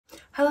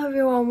Hello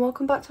everyone,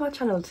 welcome back to my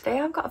channel. Today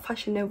I've got a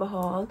Fashion Nova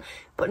haul,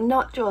 but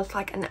not just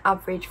like an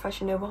average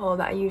Fashion Nova haul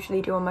that I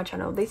usually do on my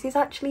channel. This is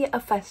actually a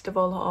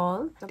festival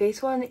haul.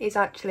 This one is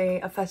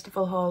actually a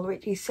festival haul,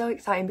 which is so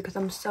exciting because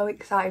I'm so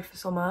excited for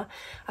summer.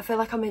 I feel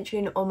like I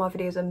mentioned in all my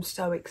videos I'm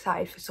so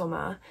excited for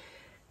summer.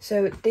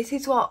 So this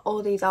is what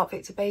all these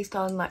outfits are based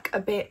on, like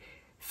a bit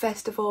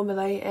festival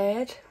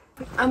related.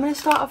 I'm going to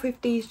start off with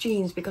these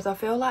jeans because I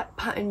feel like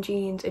pattern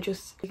jeans are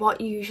just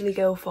what you usually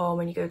go for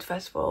when you go to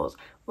festivals.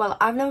 Well,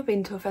 I've never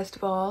been to a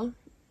festival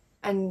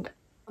and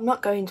I'm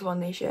not going to one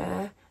this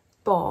year,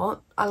 but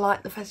I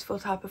like the festival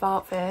type of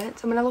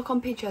outfits. And when I look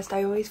on Pinterest,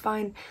 I always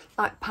find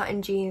like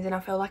pattern jeans and I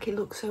feel like it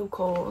looks so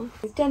cool.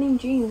 It's denim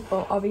jeans,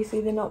 but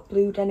obviously they're not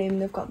blue denim.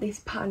 They've got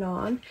this pattern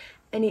on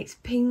and it's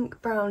pink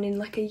brown in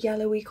like a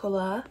yellowy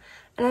colour.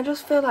 And I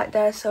just feel like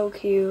they're so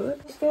cute.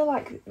 I just feel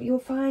like you'll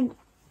find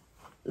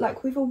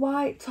like with a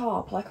white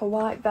top, like a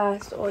white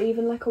vest or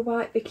even like a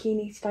white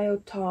bikini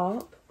styled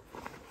top,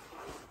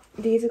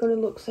 these are going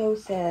to look so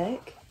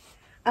sick.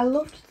 I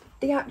loved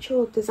the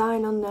actual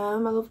design on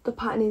them, I loved the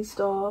patterning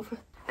stuff,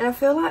 and I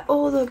feel like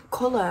all the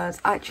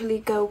colours actually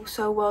go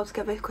so well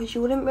together because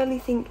you wouldn't really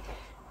think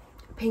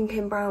pink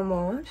and brown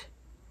would,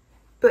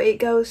 but it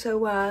goes so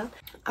well.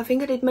 I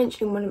think I did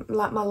mention in one,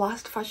 like my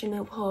last Fashion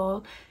Nova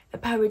haul, a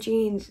pair of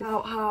jeans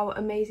about how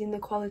amazing the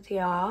quality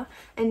are,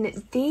 and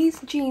these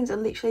jeans are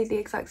literally the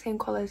exact same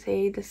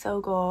quality. They're so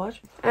good,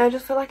 and I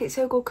just feel like it's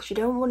so good because you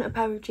don't want a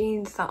pair of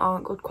jeans that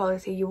aren't good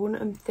quality. You want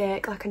them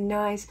thick, like a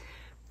nice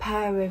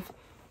pair of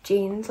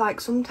jeans. Like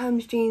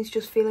sometimes jeans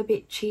just feel a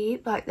bit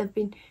cheap, like they've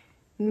been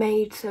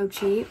made so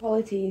cheap.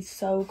 Quality is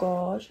so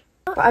good,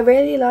 but I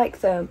really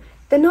like them.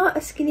 They're not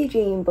a skinny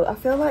jean, but I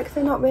feel like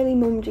they're not really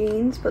mum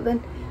jeans, but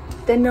then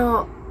they're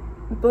not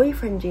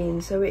boyfriend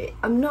jeans, so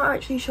I'm not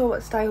actually sure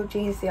what style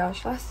jeans they are.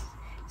 Shall I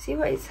see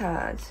what it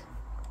says?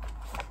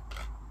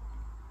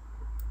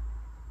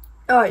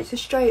 Oh, it's a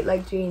straight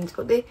leg jeans,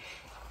 but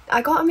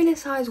I got them in a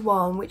size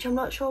 1, which I'm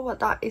not sure what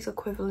that is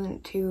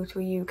equivalent to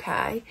a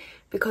UK,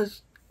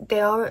 because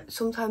they are,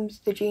 sometimes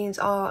the jeans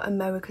are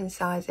American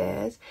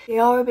sizes. They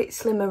are a bit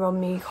slimmer on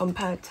me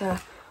compared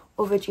to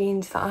other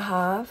jeans that I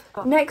have.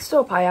 Next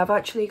up, I have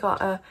actually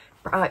got a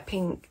bright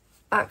pink.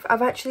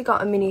 I've actually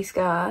got a mini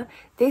skirt.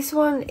 This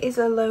one is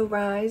a low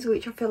rise,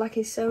 which I feel like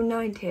is so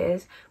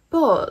 90s.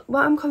 But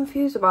what I'm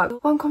confused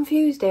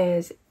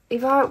is,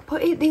 if I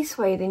put it this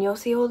way, then you'll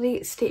see all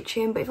the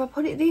stitching. But if I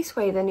put it this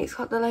way, then it's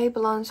got the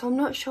label on. So I'm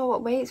not sure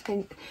what way it's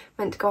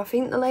meant to go. I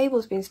think the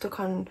label's been stuck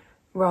on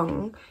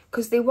wrong.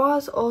 Because there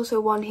was also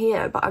one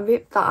here, but I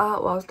ripped that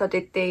out whilst I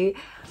did the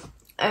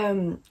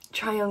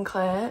try-on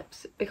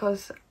clips.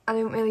 Because I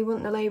didn't really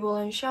want the label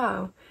on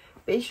show.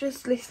 But it's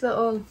just this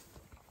little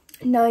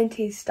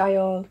 90s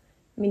style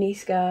mini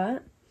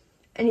skirt,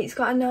 and it's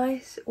got a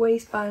nice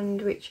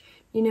waistband, which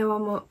you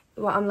know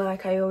what I'm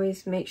like. I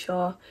always make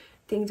sure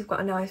things have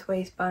got a nice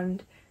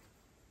waistband.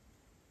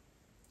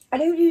 I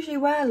don't usually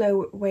wear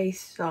low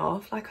waist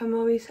stuff, like I'm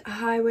always a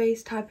high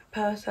waist type of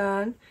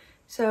person,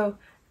 so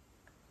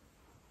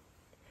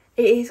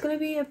it is going to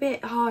be a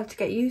bit hard to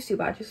get used to,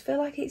 but I just feel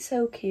like it's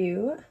so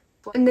cute.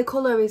 And the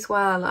colour as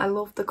well, I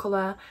love the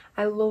colour.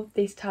 I love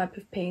this type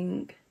of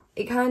pink.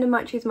 It kind of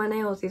matches my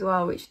nails as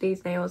well, which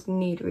these nails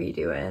need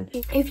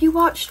redoing. If you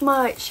watched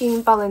my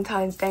Shein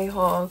Valentine's Day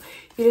haul,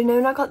 you'd have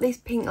known I got this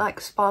pink like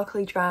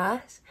sparkly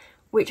dress,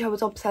 which I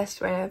was obsessed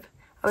with.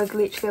 I was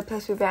literally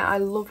obsessed with it. I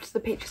loved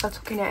the pictures I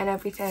took in it and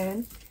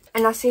everything.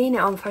 And I seen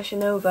it on Fashion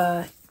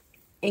Nova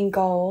in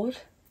gold,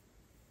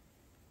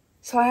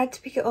 so I had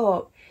to pick it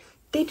up.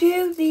 They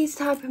do, these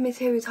type of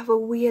materials have a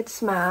weird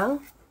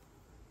smell.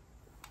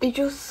 It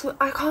just,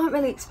 I can't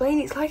really explain.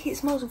 It's like it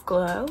smells of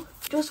glow.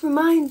 It just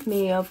reminds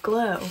me of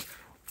glow.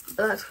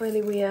 That's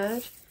really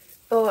weird.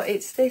 But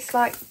it's this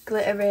like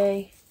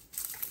glittery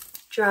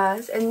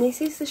dress, and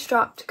this is the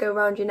strap to go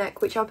around your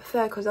neck, which I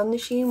prefer because on the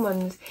Shein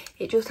ones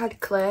it just had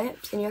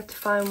clips and you have to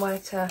find where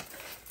to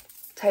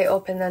tie it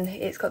up, and then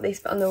it's got this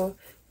bit on the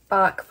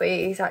back, but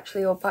it is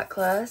actually all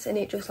backless and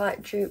it just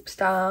like droops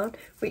down,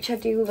 which I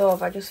do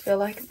love. I just feel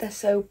like they're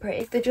so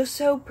pretty. They're just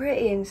so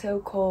pretty and so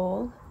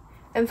cool.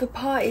 And for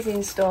parties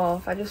and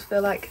stuff, I just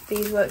feel like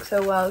these work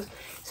so well.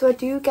 So I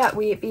do get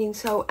with it being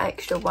so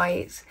extra why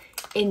it's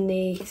in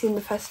the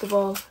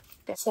festival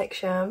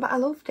section, but I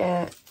loved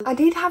it. I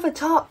did have a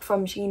top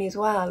from Shein as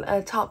well,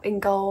 a top in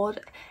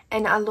gold,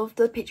 and I loved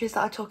the pictures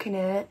that I took in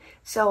it,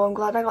 so I'm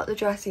glad I got the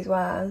dress as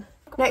well.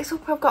 Next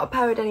up, I've got a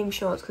pair of denim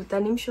shorts, because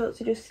denim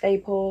shorts are just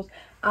staples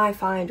I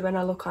find when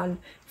I look on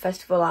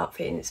festival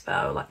outfit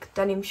inspo. Like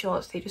denim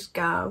shorts, they just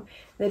go.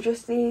 They're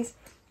just these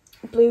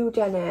blue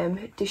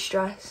denim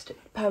distressed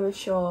pair of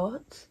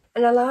shorts,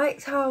 and I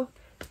liked how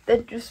they're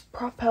just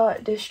proper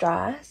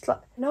distressed,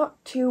 like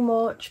not too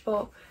much,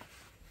 but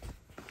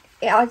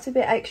it adds a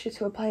bit extra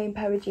to a plain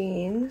pair of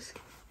jeans,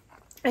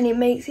 and it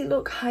makes it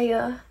look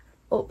higher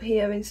up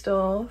here and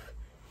stuff,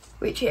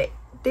 which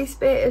this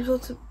bit is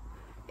also,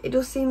 it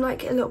does seem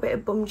like a little bit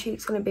of bum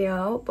cheeks going to be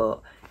out,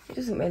 but it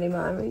doesn't really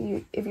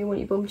matter. If you want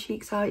your bum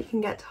cheeks out, you can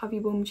get to have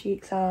your bum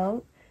cheeks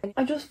out.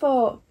 I just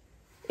thought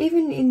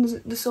even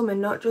in the summer,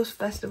 not just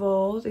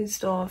festivals and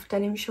stuff,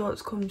 denim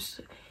shorts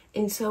comes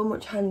in so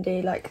much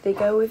handy. Like, they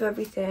go with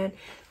everything.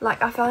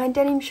 Like, I find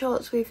denim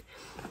shorts with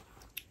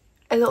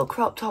a little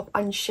crop top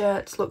and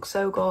shirts look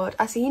so good.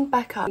 I seen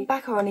Becca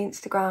on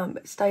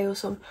Instagram style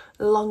some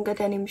longer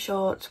denim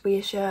shorts with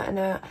a shirt and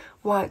a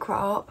white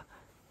crop,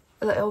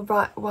 a little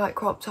white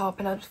crop top,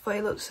 and I just thought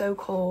it looked so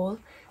cool.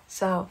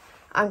 So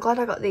I'm glad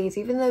I got these,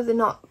 even though they're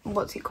not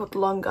what's it called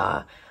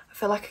longer. I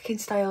feel like I can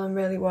style them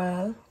really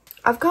well.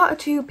 I've got a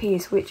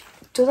two-piece which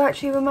does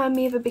actually remind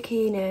me of a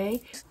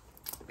bikini,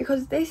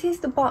 because this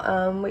is the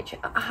bottom, which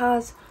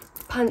has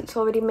pants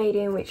already made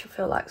in, which I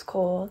feel like is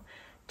cool.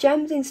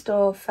 Gems in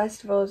store,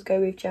 festivals go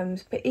with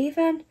gems, but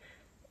even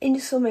in the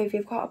summer, if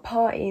you've got a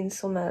party in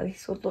summer,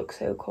 this would look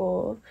so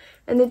cool.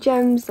 And the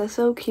gems, they're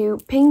so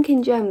cute. Pink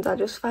and gems, I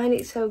just find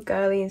it so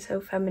girly and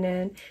so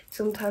feminine.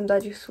 Sometimes I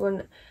just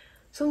wear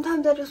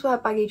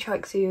baggy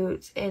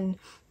tracksuits in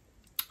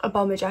a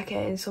bomber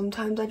jacket, and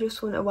sometimes I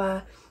just want to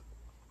wear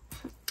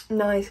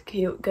nice,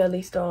 cute,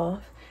 girly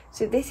stuff.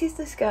 So this is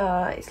the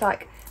skirt. It's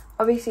like,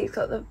 obviously it's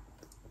got the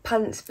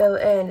pants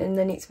built in, and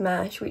then it's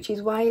mesh, which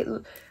is why it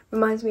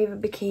reminds me of a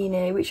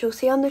bikini, which you'll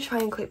see on the try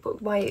and clip, but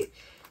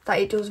that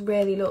it does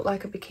really look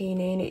like a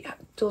bikini, and it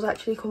does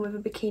actually come with a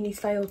bikini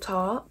style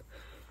top,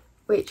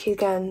 which is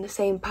again the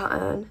same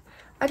pattern.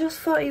 I just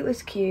thought it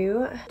was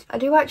cute. I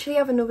do actually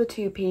have another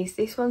two-piece.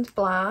 This one's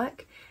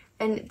black,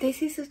 and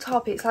this is the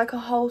top. It's like a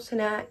halter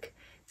neck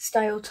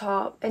style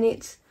top, and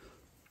it's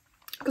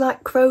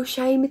like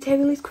crochet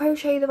material. Is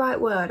crochet the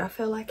right word? I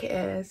feel like it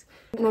is.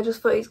 And I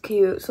just thought it's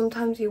cute.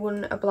 Sometimes you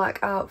want a black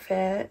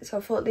outfit, so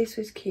I thought this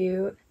was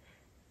cute.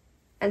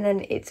 And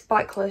then it's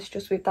backless,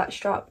 just with that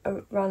strap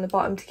around the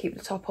bottom to keep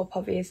the top up,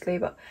 obviously.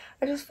 But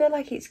I just feel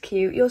like it's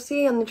cute. You'll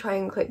see on the try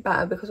and clip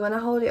better, because when I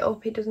hold it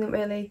up, it doesn't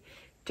really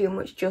do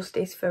much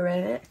justice for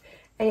it.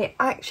 And it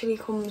actually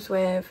comes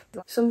with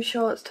some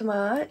shorts to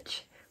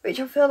match, which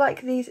I feel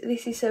like this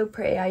is so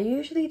pretty. I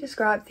usually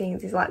describe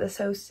things as like they're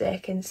so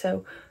sick and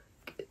so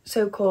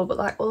cool, but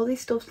like all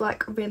this stuff's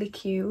like really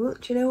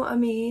cute. Do you know what I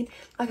mean?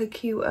 Like a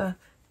cuter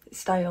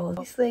style.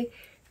 Obviously,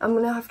 I'm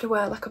gonna have to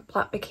wear like a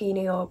black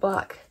bikini or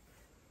black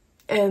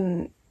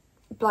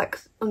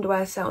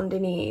underwear set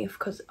underneath,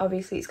 because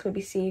obviously it's going to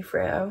be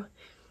see-through.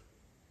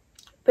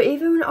 But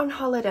even on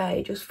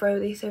holiday, just throw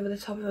this over the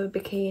top of a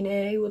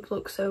bikini would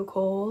look so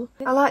cool.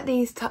 I like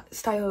these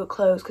style of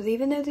clothes, because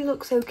even though they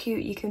look so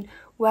cute, you can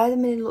wear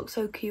them and look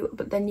so cute,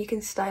 but then you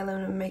can style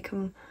them and make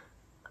them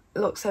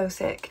look so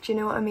sick. Do you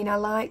know what I mean? I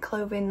like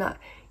clothing that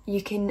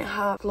you can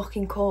have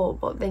looking cool,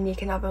 but then you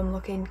can have them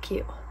looking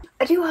cute.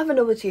 I do have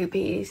another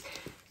two-piece,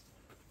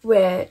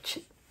 which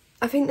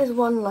I think there's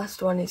one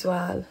last one as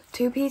well.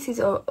 Two pieces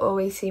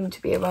always seem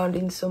to be around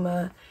in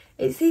summer.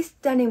 It's this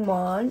denim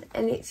one,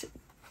 and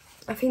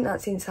I think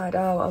that's inside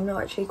out, I'm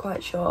not actually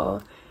quite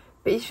sure.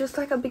 But it's just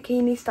like a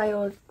bikini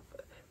style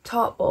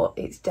top, but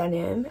it's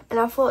denim. And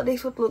I thought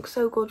this would look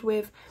so good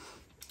with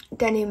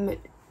denim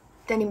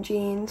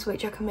jeans,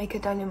 which I can make a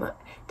denim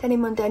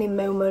on denim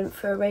moment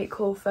for a really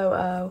cool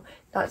photo.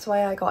 That's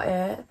why I got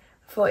it.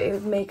 I thought it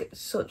would make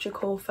such a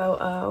cool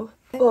photo.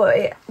 But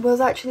it was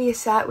actually a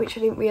set, which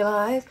I didn't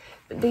realise.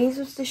 But these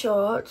was the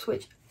shorts,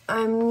 which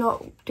I'm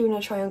not doing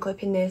a try and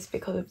clip in this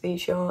because of these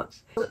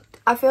shorts. But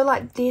I feel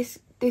like this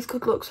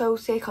could look so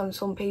sick on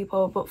some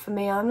people, but for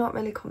me, I'm not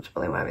really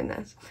comfortable in wearing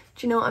this.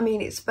 Do you know what I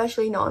mean?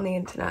 Especially not on the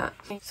internet.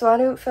 So I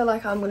don't feel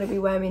like I'm going to be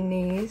wearing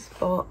these,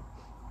 but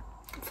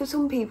for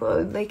some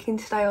people, they can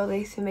style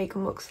this and make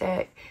them look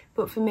sick.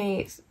 But for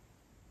me,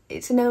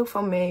 it's a no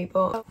from me.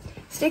 But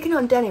sticking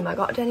on denim, I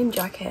got a denim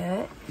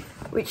jacket,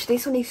 which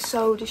this one is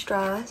so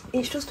distressed.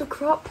 It's just a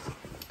crop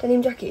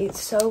denim jacket.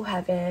 It's so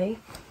heavy.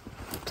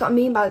 That's what I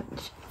mean by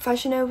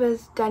Fashion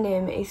Nova's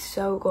denim is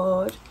so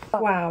good.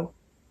 Wow.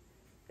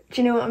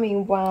 Do you know what I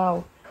mean?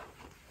 Wow.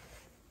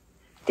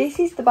 This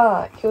is the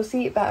back. You'll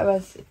see it better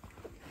as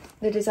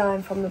the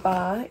design from the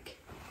back.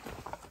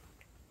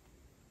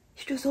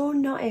 It's just all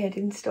knotted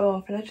and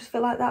stuff, and I just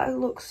feel like that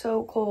looks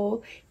so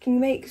cool. You can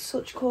make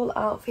such cool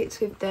outfits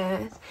with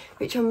this,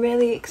 which I'm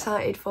really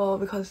excited for,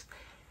 because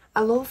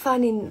I love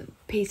finding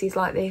pieces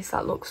like this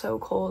that look so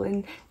cool,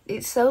 and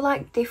it's so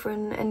like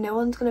different, and no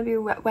one's going to be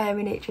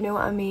wearing it. Do you know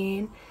what I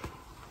mean?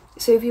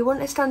 So if you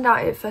want to stand out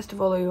at a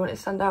festival, or you want to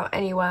stand out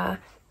anywhere,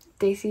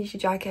 this is your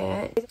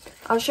jacket.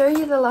 I'll show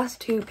you the last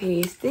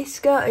two-piece. This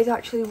skirt is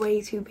actually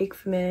way too big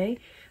for me,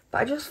 but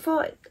I just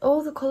thought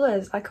all the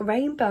colours, like a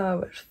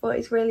rainbow, I just thought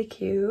it's really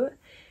cute.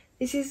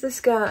 This is the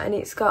skirt, and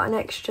it's got an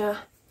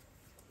extra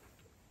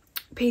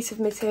piece of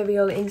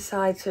material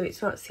inside, so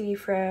it's not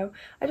see-through.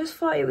 I just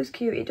thought it was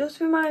cute. It does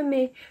remind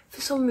me,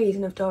 for some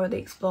reason, of Dora the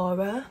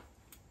Explorer.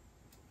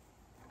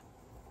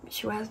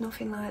 She wears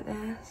nothing like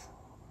this.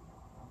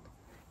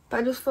 But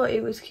I just thought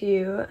it was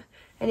cute.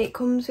 And it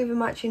comes with a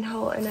matching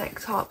halter neck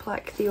top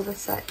like the other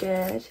set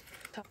did.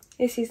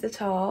 This is the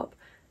top.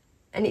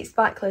 And it's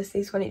backless,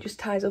 this one. It just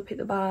ties up at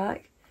the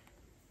back.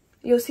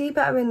 You'll see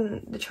better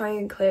in the try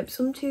and clip.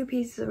 Some two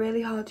pieces are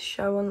really hard to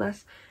show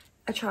unless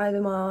I try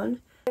them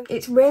on.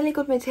 It's really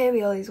good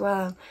material as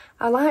well.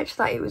 I liked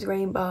that it was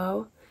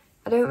rainbow.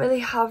 I don't really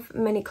have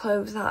many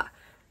clothes that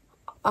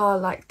are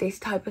like this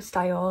type of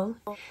style.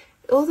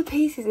 All the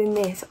pieces in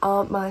this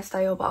aren't my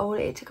style, but I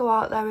wanted it to go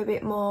out there a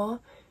bit more.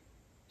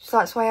 So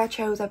that's why I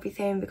chose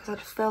everything, because I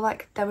just feel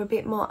like they're a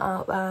bit more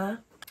out there.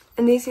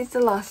 And this is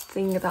the last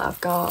thing that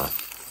I've got.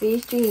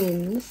 These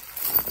jeans,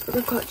 but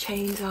they've got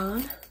chains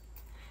on.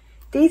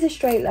 These are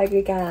straight leg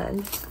again,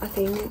 I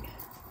think.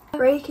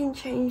 Breaking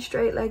chain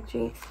straight leg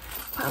jeans.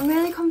 But I'm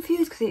really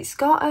confused because it's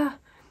got a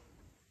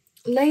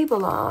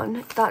label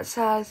on that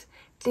says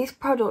this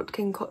product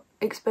can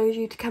expose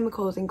you to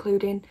chemicals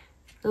including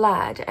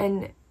lead,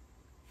 and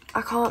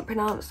I can't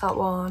pronounce that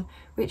one,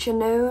 which are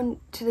known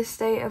to the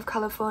state of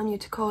California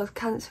to cause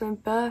cancer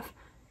and birth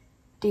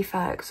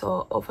defects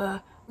or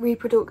other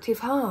reproductive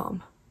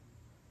harm.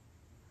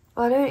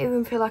 Well, I don't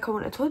even feel like I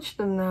want to touch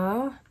them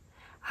though.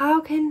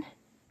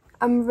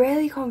 I'm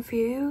really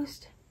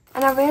confused.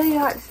 And I really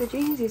liked the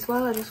jeans as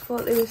well. I just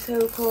thought they were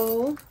so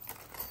cool.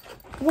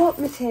 What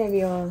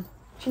material?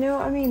 Do you know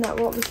what I mean? Like,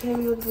 what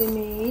material do they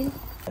mean?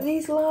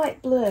 These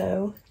light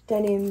blue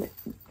denim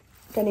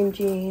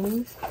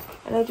jeans,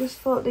 and I just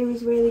thought they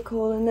was really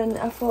cool. And then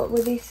I thought,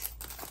 well, this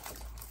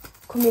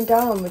coming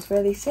down was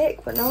really sick,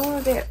 but now I'm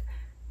a bit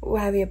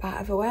wary about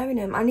ever wearing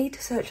them. I need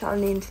to search that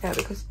on the internet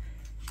because,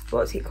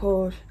 what's it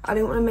called? I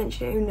don't want to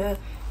mention it in a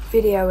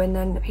video and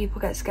then people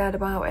get scared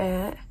about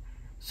it.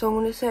 So I'm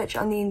going to search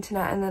it on the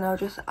internet, and then I'll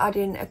just add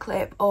in a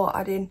clip or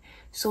add in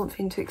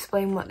something to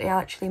explain what they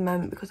actually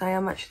meant, because I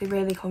am actually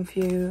really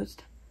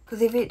confused.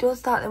 Because if it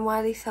does that, then why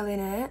are they selling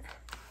it?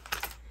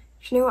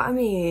 Do you know what I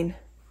mean?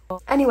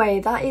 Anyway,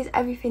 that is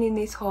everything in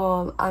this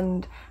haul,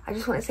 and I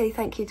just want to say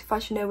thank you to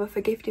Fashion Nova for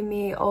gifting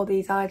me all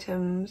these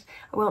items.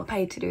 I wasn't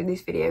paid to do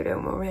this video,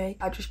 don't worry.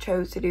 I just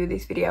chose to do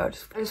this video. I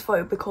just thought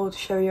it would be cool to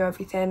show you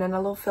everything, and I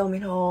love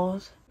filming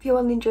hauls. If you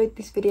all enjoyed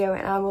this video,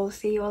 and I will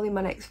see you all in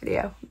my next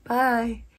video. Bye!